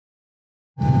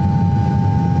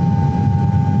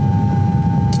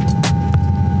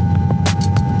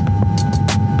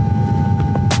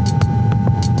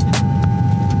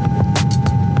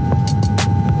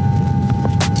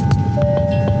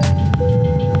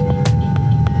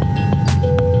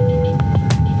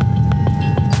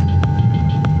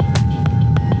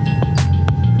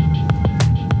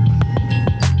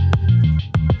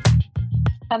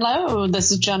Hello,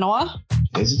 this is Genoa.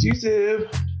 This is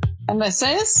Yusuf. And this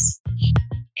is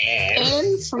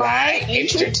In-Flight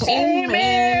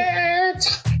Entertainment.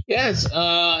 Yes,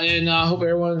 and I hope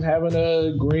everyone's having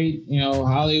a great,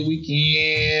 holiday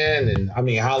weekend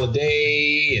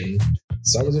holiday and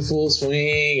summer's in full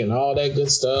swing and all that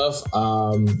good stuff.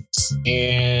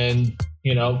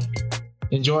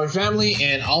 Enjoying family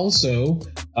and also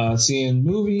seeing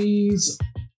movies,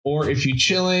 or if you're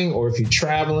chilling, or if you're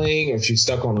traveling, or if you're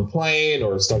stuck on a plane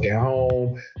or stuck at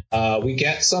home, we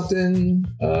got something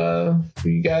for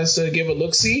you guys to give a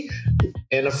look-see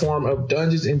in the form of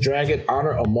Dungeons and Dragons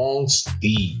Honor Amongst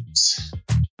Thieves.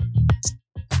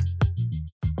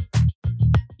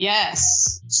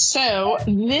 Yes. So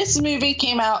this movie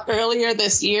came out earlier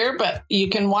this year, but you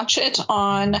can watch it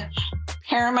on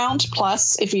Paramount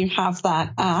Plus if you have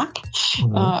that app.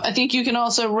 Mm-hmm. I think you can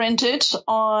also rent it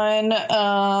on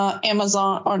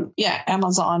Amazon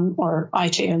or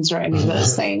iTunes or any of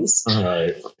those things. All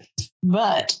right.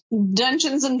 But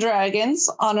Dungeons and Dragons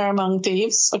Honor Among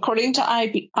Thieves, according to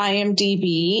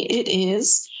IMDb, it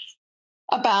is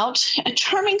about a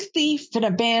charming thief and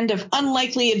a band of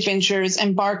unlikely adventurers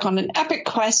embark on an epic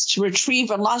quest to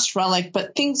retrieve a lost relic,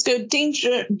 but things go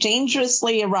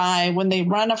dangerously awry when they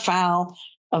run afoul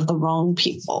of the wrong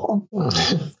people.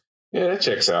 Yeah, that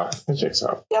checks out.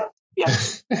 Yep.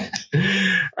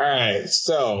 All right.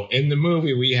 So in the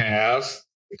movie, we have,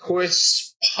 of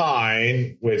course,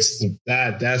 Pine, which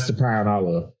that's the Pine I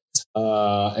love.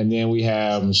 And then we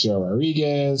have Michelle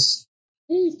Rodriguez.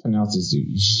 How do you pronounce this dude?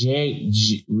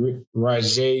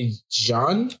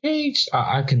 Rege-Jean?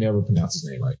 I can never pronounce his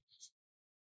name right.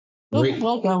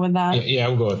 We'll go with that. Yeah,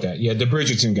 we'll go with that. Yeah, the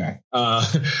Bridgerton guy.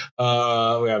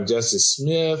 We have Justice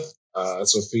Smith,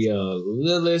 Sophia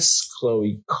Lillis,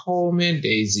 Chloe Coleman,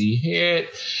 Daisy Head,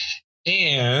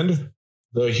 and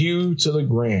the Hugh to the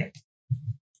Grant.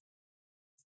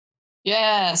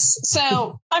 Yes.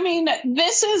 So,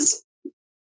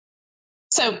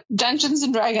 Dungeons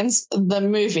and Dragons, the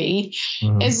movie,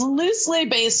 is loosely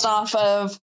based off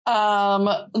of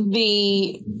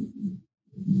the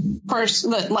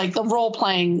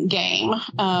role-playing game.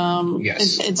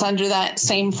 Yes. It's under that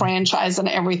same franchise and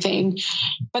everything.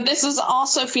 But this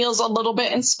also feels a little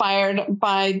bit inspired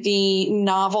by the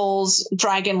novels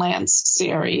Dragonlance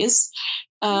series.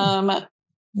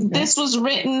 This was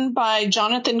written by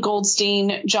Jonathan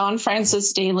Goldstein, John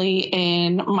Francis Daly,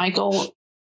 and Michael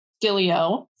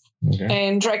Gillio,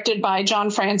 and directed by John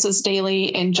Francis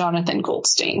Daly and Jonathan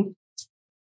Goldstein.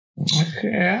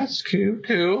 Okay, that's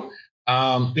cool.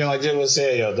 Like Jim was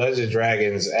saying, Dungeons and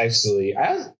Dragons, actually,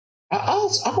 I've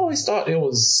always thought it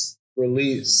was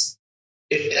released.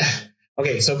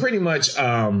 So pretty much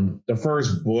the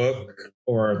first book,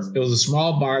 or it was a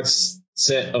small box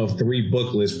set of 3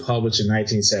 booklets published in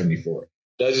 1974,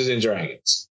 Dungeons and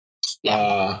Dragons.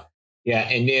 Yeah.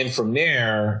 And then from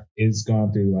there, it's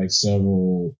gone through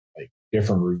several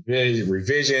different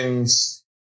revisions.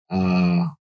 And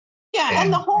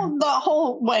the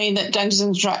whole way that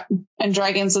Dungeons and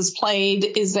Dragons is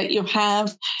played is that you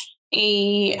have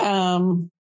a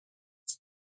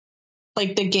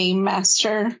the game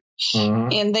master,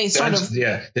 and they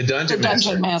the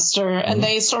dungeon master, and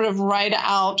they sort of write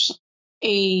out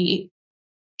a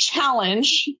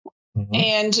challenge,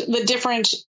 and the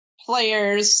different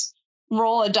players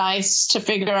roll a dice to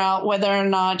figure out whether or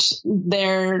not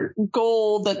their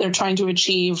goal that they're trying to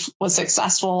achieve was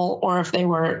successful or if they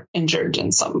were injured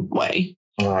in some way.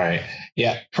 All right.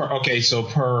 Yeah. So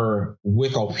per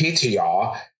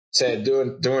Wikipedia said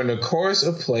during the course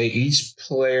of play, each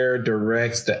player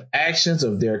directs the actions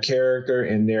of their character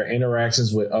and their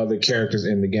interactions with other characters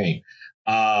in the game.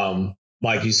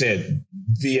 Like you said,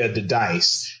 via the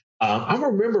dice. I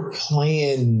remember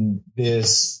playing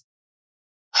this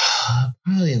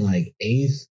probably in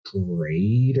 8th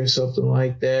grade or something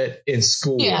like that in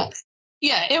school. Yeah,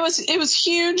 it was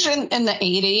huge in the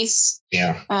 80s.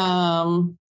 Yeah.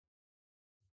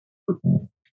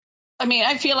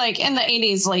 I feel like in the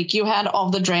 80s, you had all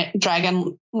the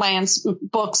Dragonlance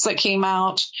books that came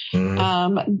out.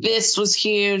 This was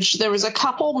huge. There was a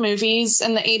couple movies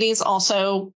in the 80s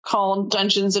also called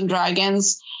Dungeons and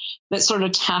Dragons that sort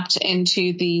of tapped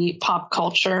into the pop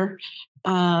culture.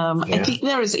 I think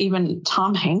there was even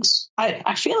Tom Hanks.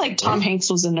 I feel like Tom Hanks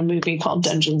was in a movie called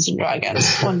Dungeons and Dragons.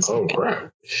 Oh,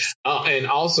 crap. And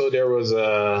also there was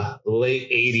a late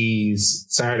 80s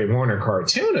Saturday morning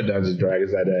cartoon of Dungeons and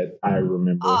Dragons that I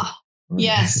remember.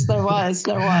 Yes, there was.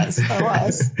 Yeah,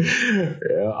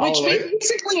 which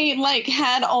basically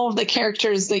had all of the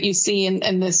characters that you see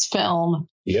in this film.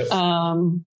 Yep.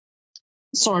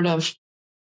 Sort of.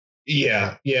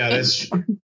 Yeah, that's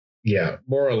Yeah,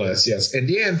 more or less, yes. And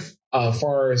then, as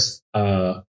far as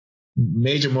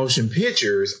major motion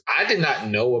pictures, I did not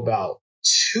know about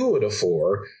two of the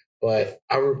four, but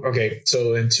okay.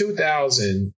 So in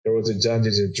 2000, there was a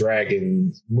Dungeons and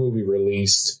Dragons movie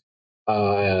released,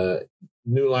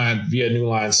 New Line via New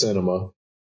Line Cinema,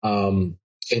 and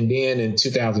then in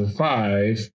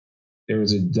 2005, there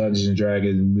was a Dungeons and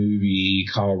Dragons movie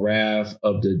called Wrath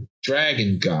of the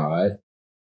Dragon God.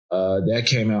 That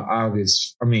came out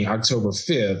October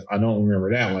 5th. I don't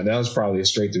remember that one. That was probably a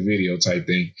straight to video type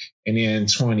thing. And then in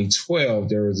 2012,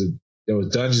 there was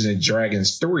Dungeons and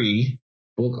Dragons 3,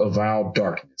 Book of Vile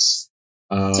Darkness.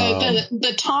 So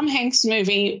the Tom Hanks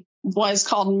movie was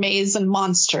called Maze and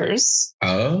Monsters.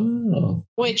 Oh.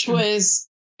 Which was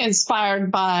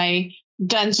inspired by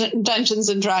Dungeons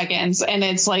and Dragons. And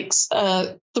it's like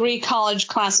 3 college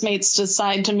classmates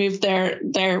decide to move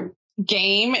their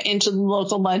game into the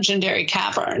local legendary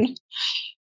cavern.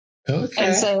 Okay.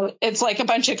 And so it's like a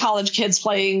bunch of college kids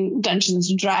playing Dungeons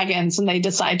and Dragons, and they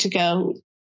decide to go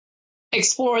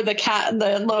explore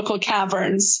the local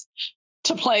caverns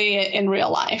to play it in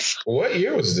real life. What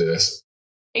year was this?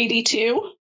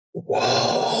 82.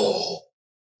 Whoa.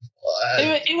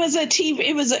 It was a TV.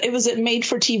 It was a made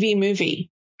for TV movie.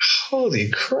 Holy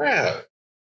crap!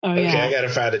 Oh okay, yeah. I gotta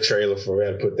find a trailer for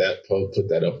it. Put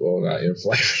that up on our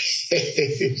Inflame.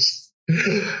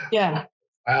 Yeah.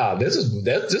 Wow, this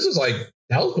was like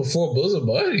that was before Bosom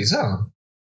Buddies, huh?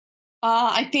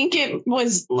 I think it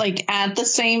was like at the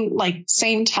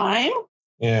same time.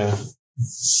 Yeah.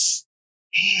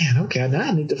 Man, okay, now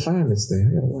I need to find this thing.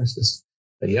 I gotta watch this.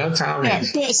 A young Tom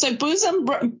Hanks. Yeah. So Bosom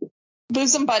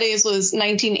Buddies was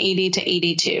 1980 to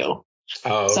 82.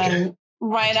 Oh, okay. So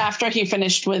right after he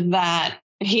finished with that,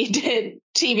 he did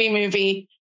TV movie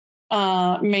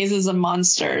Mazes and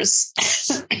Monsters.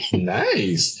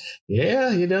 Nice.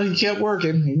 Yeah, he kept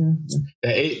working.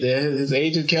 Yeah. His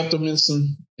agent kept him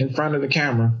in front of the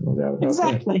camera.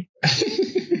 Exactly.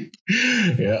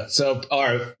 Yeah. So, all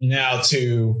right, now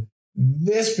to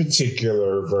this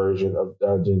particular version of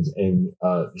Dungeons and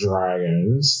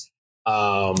Dragons.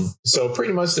 So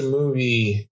pretty much the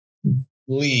movie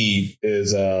lead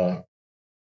is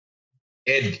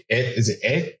is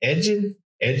it Edgin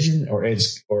or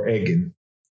Eggin?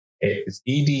 It's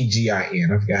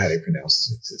Edgin. I forgot how they pronounce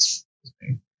his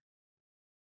name.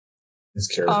 His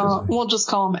character. We'll just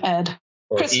call him Ed.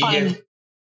 Or Chris Egan. Pine.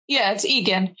 Yeah, it's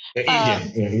Egan.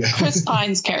 Egan. Yeah. Chris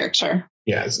Pine's character.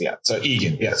 Yes, yeah. So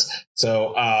Egan, yes.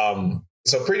 So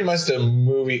pretty much the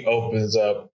movie opens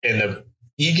up in the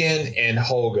Egan and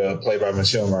Holga, played by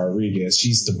Michelle Rodriguez.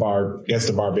 She's the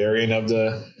barbarian of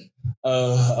the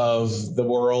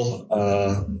world.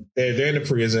 They're in the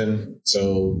prison,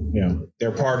 so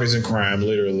they're partners in crime,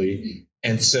 literally.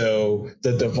 And so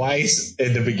the device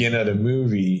in the beginning of the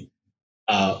movie,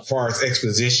 far as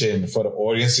exposition for the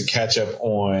audience to catch up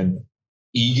on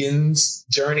Egan's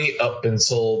journey up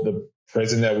until the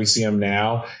prison that we see him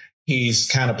now, he's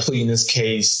kind of pleading his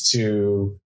case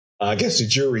to, I guess, the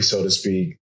jury, so to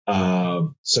speak,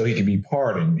 so he can be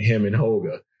pardoned, him and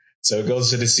Holga. So it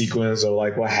goes to the sequence of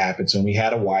like what happened to him. He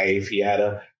had a wife, he had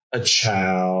a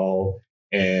child,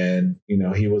 and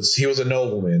he was a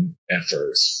nobleman at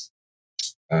first.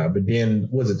 But then,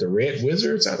 was it the Red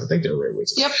Wizards? I don't think they're Red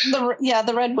Wizards. Yep,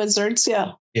 the Red Wizards.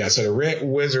 Yeah. Yeah. So the Red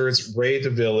Wizards raided the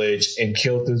village and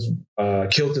killed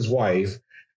his wife,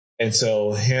 and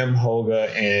so him, Holga,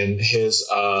 and his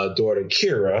daughter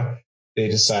Kira, they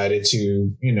decided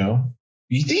to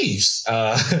be thieves.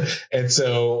 And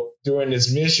so during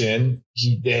this mission,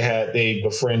 they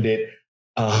befriended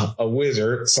a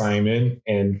wizard, Simon,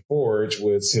 and Forge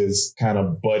was his kind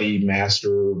of buddy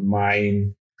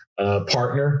mastermind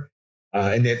partner,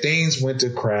 and then things went to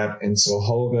crap, and so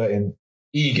Holga and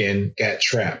Egan got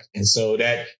trapped, and so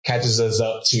that catches us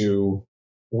up to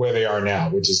where they are now,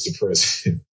 which is the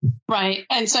prison. Right,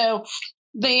 and so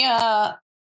they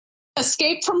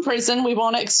escape from prison. We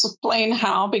won't explain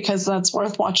how, because that's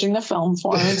worth watching the film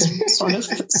for. It's sort of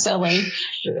silly,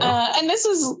 and this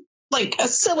is like a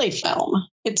silly film.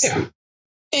 It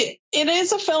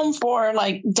is a film for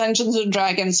like Dungeons and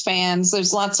Dragons fans.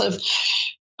 There's lots of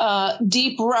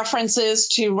deep references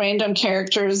to random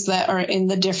characters that are in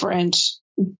the different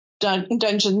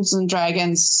Dungeons and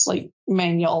Dragons like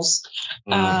manuals.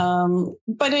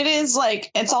 But it is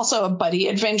like, it's also a buddy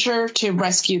adventure to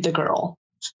rescue the girl.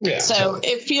 Yeah. So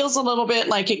it feels a little bit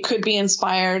like it could be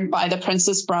inspired by The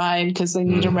Princess Bride, because they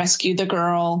need to rescue the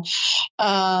girl.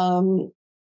 A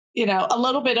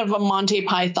little bit of a Monty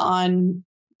Python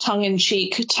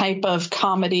tongue-in-cheek type of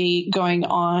comedy going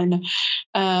on.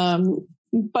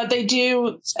 But they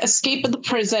do escape the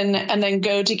prison and then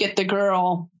go to get the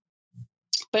girl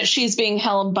but she's being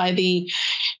held by the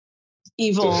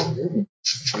evil.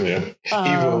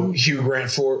 Evil Hugh Grant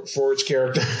Forge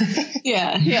character.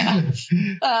 Yeah.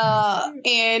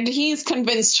 And he's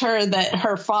convinced her that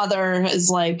her father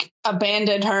has like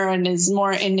abandoned her and is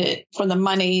more in it for the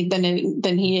money than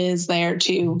he is there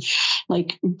to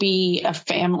like be a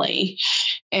family.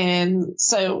 And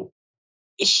so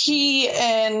he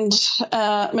and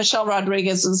Michelle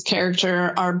Rodriguez's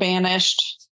character are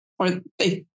banished, or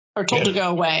they are told to go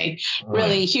away.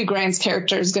 Really, Hugh Grant's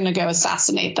character is going to go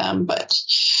assassinate them, but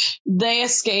they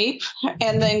escape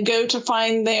and then go to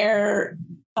find their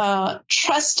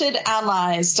trusted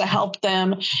allies to help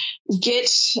them get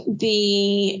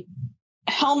the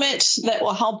helmet that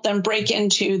will help them break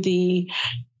into the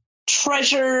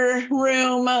treasure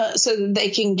room so that they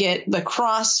can get the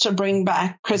cross to bring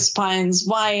back Chris Pine's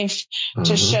wife,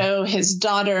 to show his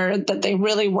daughter that they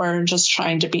really were just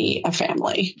trying to be a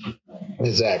family.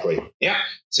 Exactly. Yeah.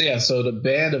 So the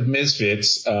band of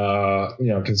misfits,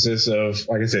 consists of,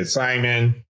 like I said,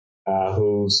 Simon,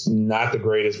 who's not the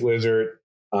greatest wizard.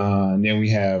 And then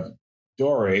we have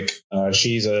Doric.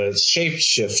 She's a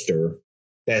shapeshifter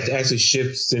that actually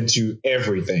shifts into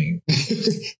everything.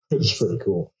 It's pretty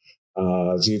cool.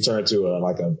 She turned to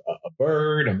a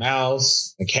bird, a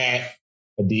mouse, a cat,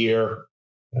 a deer,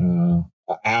 an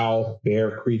owl,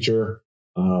 bear creature.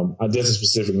 There's a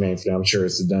specific name for that. I'm sure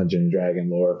it's the Dungeon and Dragon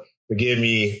lore. Forgive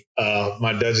me,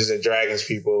 my Dungeons and Dragons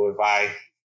people, if I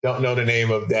don't know the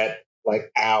name of that like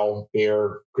owl,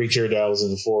 bear creature that was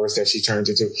in the forest that she turned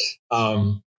into.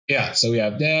 So we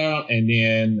have that, and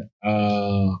then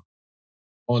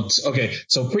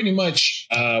so pretty much,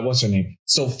 what's her name?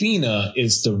 Sophia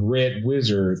is the Red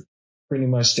Wizard, pretty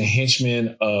much the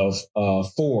henchman of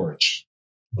Forge.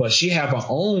 But she have her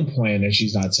own plan that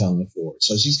she's not telling the Forge.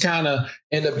 So she's kind of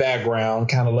in the background,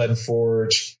 kind of letting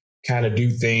Forge kind of do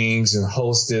things and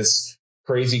host this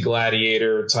crazy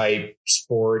gladiator type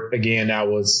sport. Again, that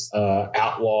was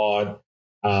outlawed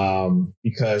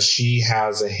because she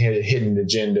has a hidden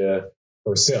agenda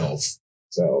herself.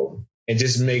 So, and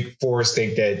just make Forrest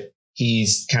think that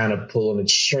he's kind of pulling the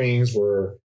strings,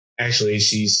 where actually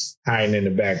she's hiding in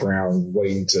the background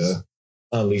waiting to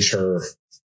unleash her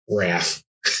wrath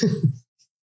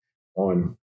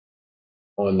on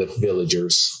the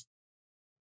villagers.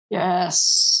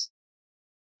 Yes.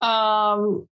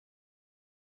 So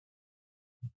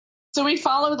we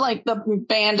followed like the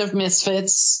band of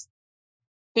misfits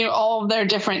through all of their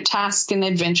different tasks and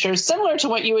adventures, similar to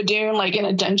what you would do like in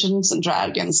a Dungeons and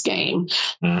Dragons game.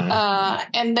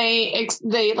 And they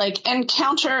like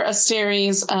encounter a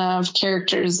series of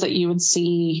characters that you would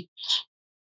see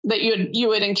that you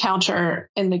would encounter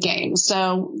in the game.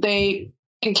 So they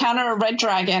encounter a red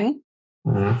dragon,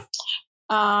 who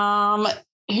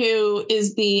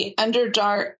is the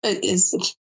Underdark,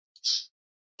 is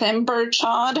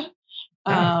Themberchod,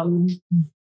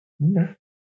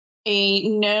 a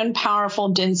known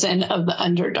powerful denizen of the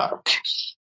Underdark.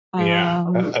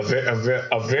 A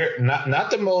very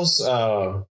not the most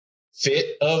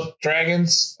fit of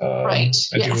dragons, right?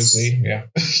 As you would see, yeah.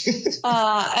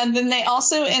 And then they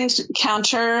also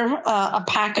encounter a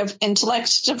pack of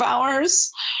intellect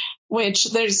devourers,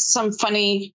 which there's some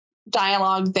funny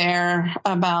dialogue there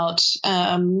about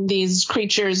these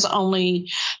creatures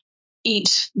only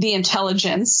eat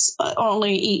intelligent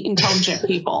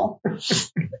people.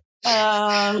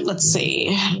 Let's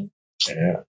see.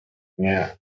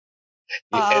 Yeah.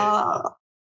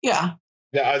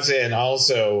 I'd say, and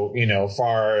also,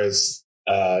 far as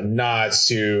nods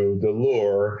to the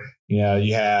lore,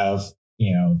 you have,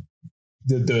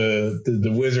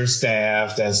 the wizard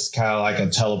staff that's kind of like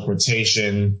a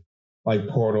teleportation like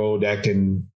portal that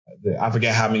can, I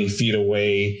forget how many feet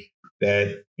away,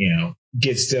 that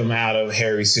gets them out of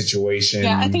Harry's situation.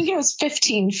 Yeah, I think it was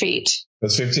 15 feet.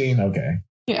 That's 15? Okay.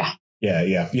 Yeah.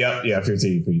 Yeah,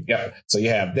 15 feet. Yep. So you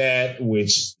have that,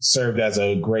 which served as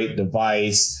a great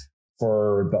device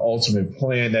for the ultimate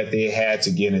plan that they had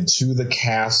to get into the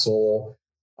castle.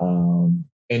 And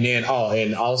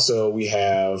also we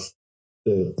have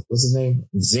what's his name?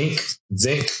 Zinc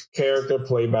character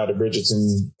played by the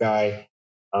Bridgerton guy,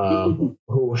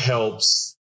 who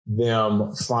helps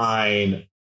them find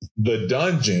the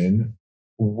dungeon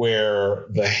where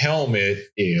the helmet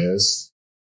is.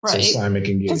 Right. So Simon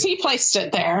can get, because he placed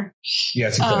it there.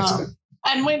 Yes, he placed it.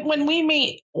 And when we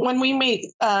meet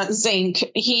Zinc,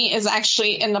 he is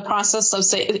actually in the process of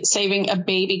saving a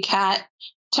baby cat,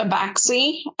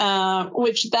 Tabaxi,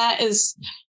 which that is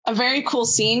a very cool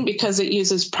scene because it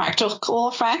uses practical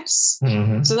effects.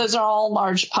 Mm-hmm. So those are all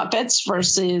large puppets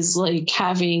versus like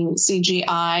having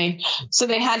CGI. So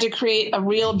they had to create a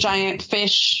real giant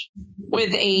fish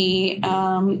with a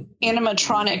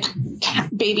animatronic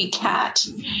baby cat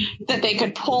that they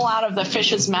could pull out of the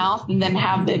fish's mouth and then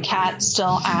have the cat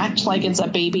still act like it's a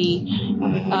baby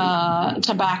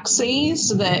tabaxi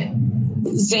so that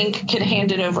Zinc could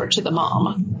hand it over to the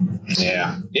mom. It's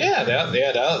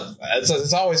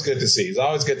always good to see. It's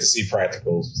always good to see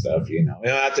practical stuff. You know, it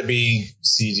don't have to be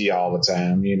CG all the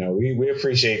time. You know, we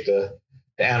appreciate the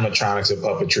animatronics and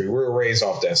puppetry. We were raised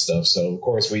off that stuff, so of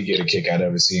course we get a kick out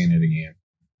of it seeing it again.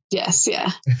 Yes,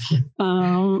 yeah.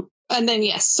 And then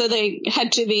so they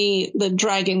head to the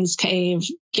dragon's cave,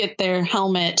 get their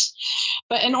helmet,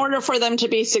 but in order for them to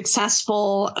be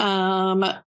successful,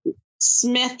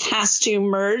 Smith has to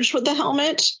merge with the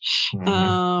helmet.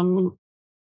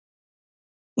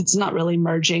 It's not really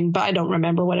merging, but I don't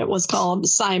remember what it was called.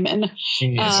 Simon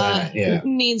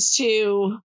needs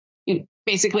to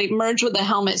basically merge with the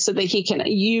helmet so that he can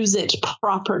use it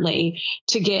properly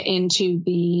to get into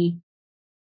the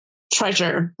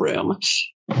treasure room.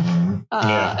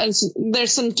 And so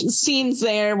there's some scenes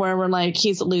there where we're like,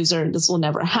 he's a loser. This will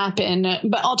never happen.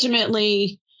 But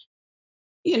ultimately,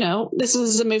 you know, this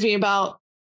is a movie about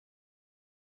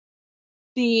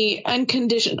the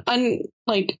unconditioned,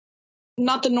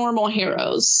 not the normal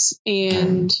heroes,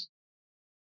 and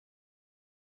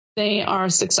they are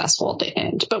successful at the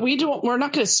end. But we're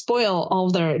not going to spoil all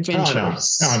their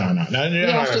adventures. No. You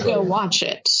have to go watch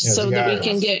it so that we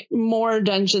can get more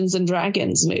Dungeons and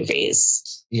Dragons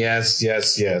movies. Yes,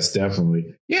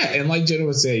 definitely. Yeah, and like Jenna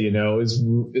was saying, you know,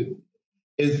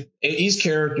 each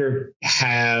character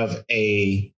have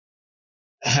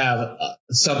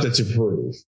something to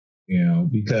prove, you know,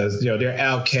 because, you know, they're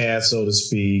outcasts, so to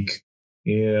speak.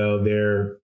 You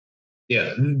know,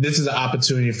 this is an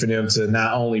opportunity for them to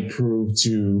not only prove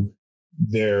to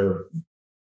their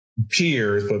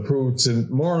peers, but prove to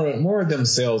more of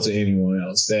themselves to anyone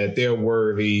else that they're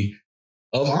worthy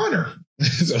of honor,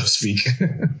 so to speak.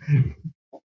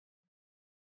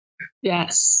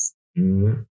 Yes.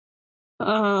 Mm-hmm.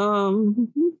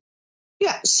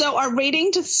 So our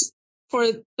rating for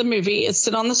the movie is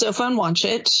sit on the sofa and watch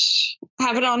it,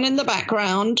 have it on in the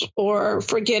background, or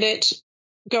forget it,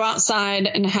 go outside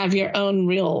and have your own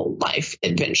real life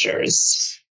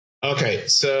adventures. Okay,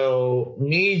 so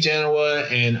me, Genoa,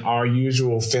 and our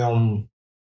usual film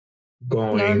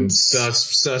going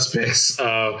suspects,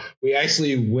 we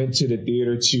actually went to the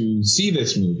theater to see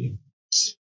this movie.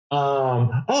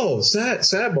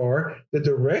 Sidebar, the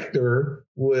director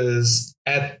was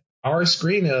at our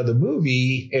screening of the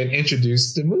movie and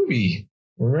introduced the movie.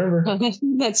 Remember? Oh,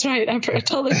 that's right. I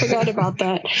totally forgot about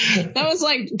that. That was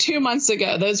like 2 months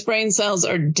ago. Those brain cells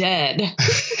are dead.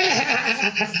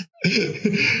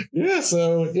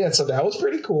 So that was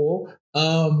pretty cool.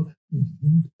 From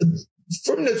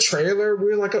the trailer, we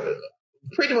were like,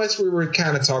 pretty much we were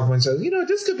kind of talking to ourselves, you know,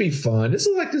 this could be fun. This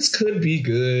could be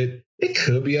good. It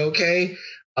could be okay.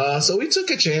 So we took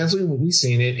a chance. We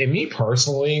seen it. And me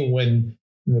personally, when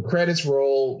the credits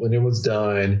rolled, when it was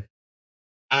done,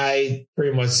 I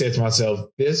pretty much said to myself,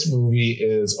 this movie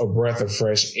is a breath of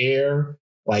fresh air.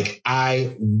 Like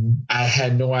I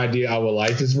had no idea I would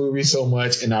like this movie so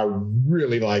much, and I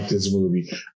really liked this movie.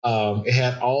 It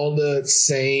had all the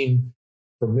same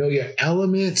familiar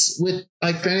elements with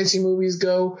like fantasy movies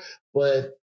go,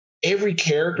 but every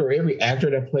character or every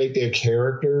actor that played their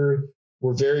character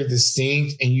were very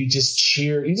distinct, and you just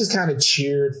kind of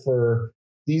cheered for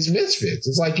these misfits.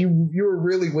 It's like you were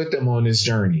really with them on this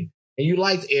journey. And you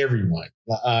liked everyone.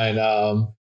 I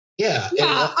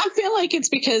feel like it's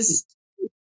because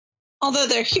although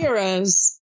they're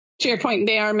heroes, to your point,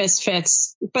 they are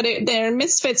misfits, but they're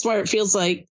misfits where it feels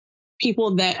like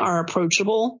people that are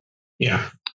approachable. Yeah.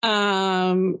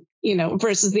 You know,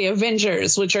 versus the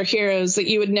Avengers, which are heroes that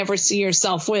you would never see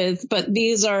yourself with. But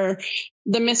these are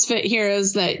the misfit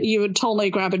heroes that you would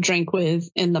totally grab a drink with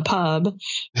in the pub,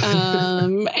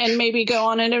 and maybe go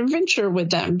on an adventure with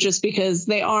them just because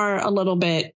they are a little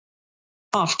bit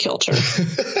off kilter.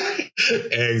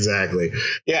 Exactly.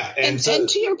 Yeah. And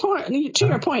to your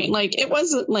point, like it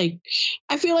wasn't like,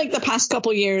 I feel like the past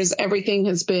couple years, everything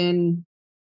has been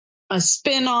a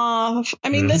spin-off. I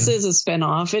mean, This is a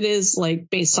spin-off. It is like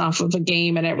based off of a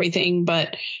game and everything,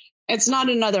 but it's not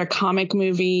another comic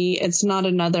movie. It's not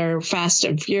another Fast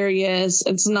and Furious.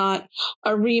 It's not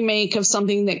a remake of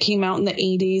something that came out in the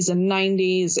 80s and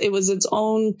 90s. It was its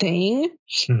own thing.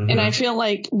 And I feel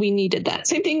like we needed that.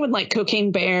 Same thing with like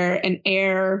Cocaine Bear and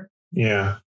Air.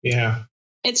 Yeah. Yeah.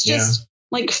 It's just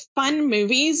like fun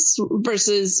movies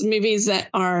versus movies that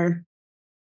are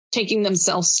taking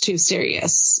themselves too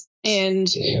serious. And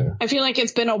I feel like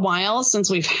it's been a while since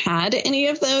we've had any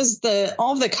of those.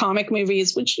 All of the comic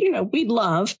movies, which, we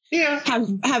love,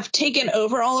 have taken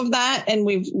over all of that. And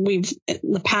we've in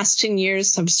the past 10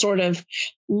 years have sort of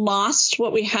lost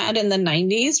what we had in the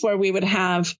 90s, where we would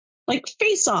have like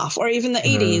Face Off, or even the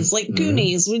 80s, like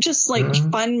Goonies. We just like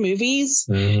fun movies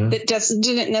that just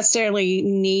didn't necessarily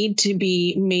need to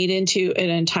be made into an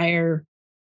entire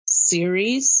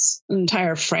series, an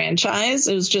entire franchise.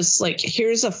 It was just like,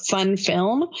 here's a fun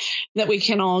film that we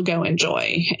can all go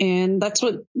enjoy. And that's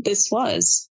what this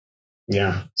was.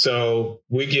 Yeah. So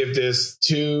we give this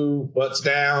 2 butts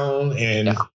down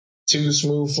and 2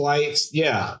 smooth flights.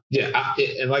 Yeah. Yeah.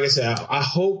 And like I said, I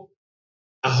hope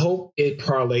it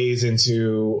parlays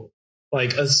into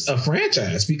like a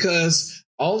franchise, because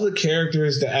all the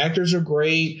characters, the actors are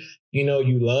great.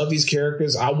 You love these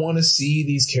characters. I want to see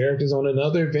these characters on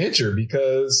another adventure,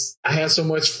 because I had so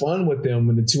much fun with them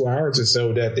in the 2 hours or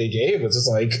so that they gave us. It's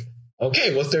like,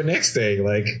 okay, what's their next thing?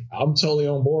 Like, I'm totally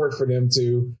on board for them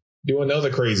to do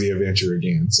another crazy adventure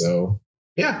again. So,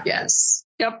 yeah. Yes.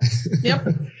 Yep.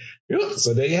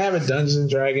 So there you have it, Dungeons and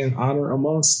Dragons: Honor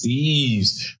Amongst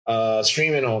Thieves,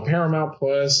 streaming on Paramount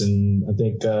Plus, and I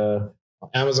think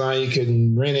Amazon you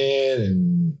can rent it,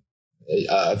 and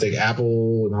I think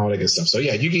Apple and all that good stuff. So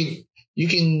yeah, you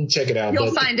can check it out.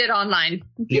 You'll find it online.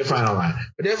 You'll find it online,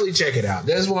 but definitely check it out.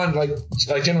 There's one like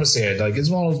Jenna said, like it's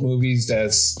one of those movies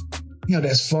that's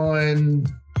that's fun.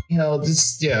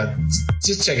 Just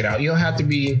check it out. You have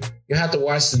to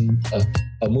watch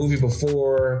a movie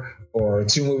before or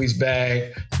 2 movies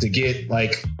back to get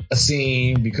like a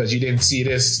scene because you didn't see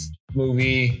this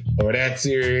movie or that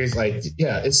series. Like,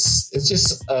 yeah, it's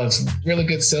just a really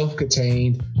good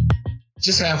self-contained.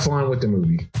 Just have fun with the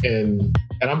movie, and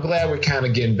I'm glad we're kind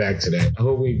of getting back to that. I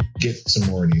hope we get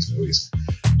some more of these movies.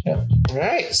 Yeah. All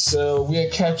right, so we'll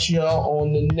catch y'all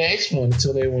on the next one.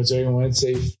 Until then, everyone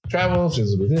safe travels,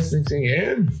 physical distancing,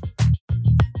 and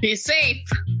be safe.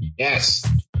 Yes,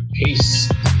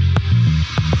 peace.